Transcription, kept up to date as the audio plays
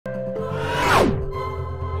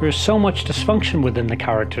There is so much dysfunction within the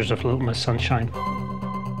characters of Little Miss Sunshine.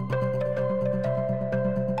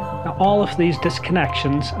 Now, all of these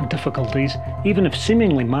disconnections and difficulties, even if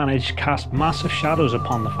seemingly managed, cast massive shadows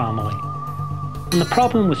upon the family. And the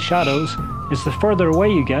problem with shadows is the further away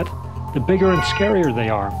you get, the bigger and scarier they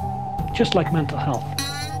are, just like mental health.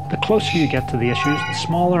 The closer you get to the issues, the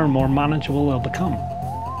smaller and more manageable they'll become.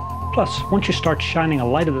 Plus, once you start shining a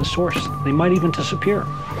light at the source, they might even disappear.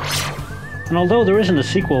 And although there isn't a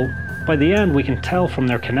sequel, by the end we can tell from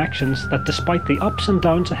their connections that despite the ups and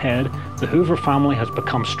downs ahead, the Hoover family has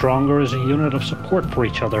become stronger as a unit of support for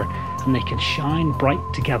each other, and they can shine bright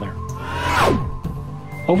together.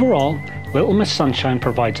 Overall, Little Miss Sunshine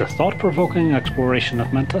provides a thought-provoking exploration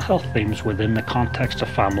of mental health themes within the context of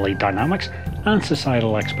family dynamics and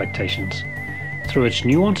societal expectations. Through its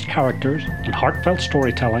nuanced characters and heartfelt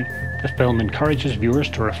storytelling, the film encourages viewers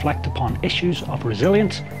to reflect upon issues of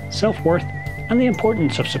resilience, self-worth, and the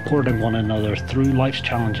importance of supporting one another through life's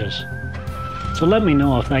challenges. So let me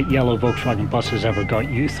know if that yellow Volkswagen bus has ever got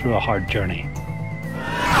you through a hard journey.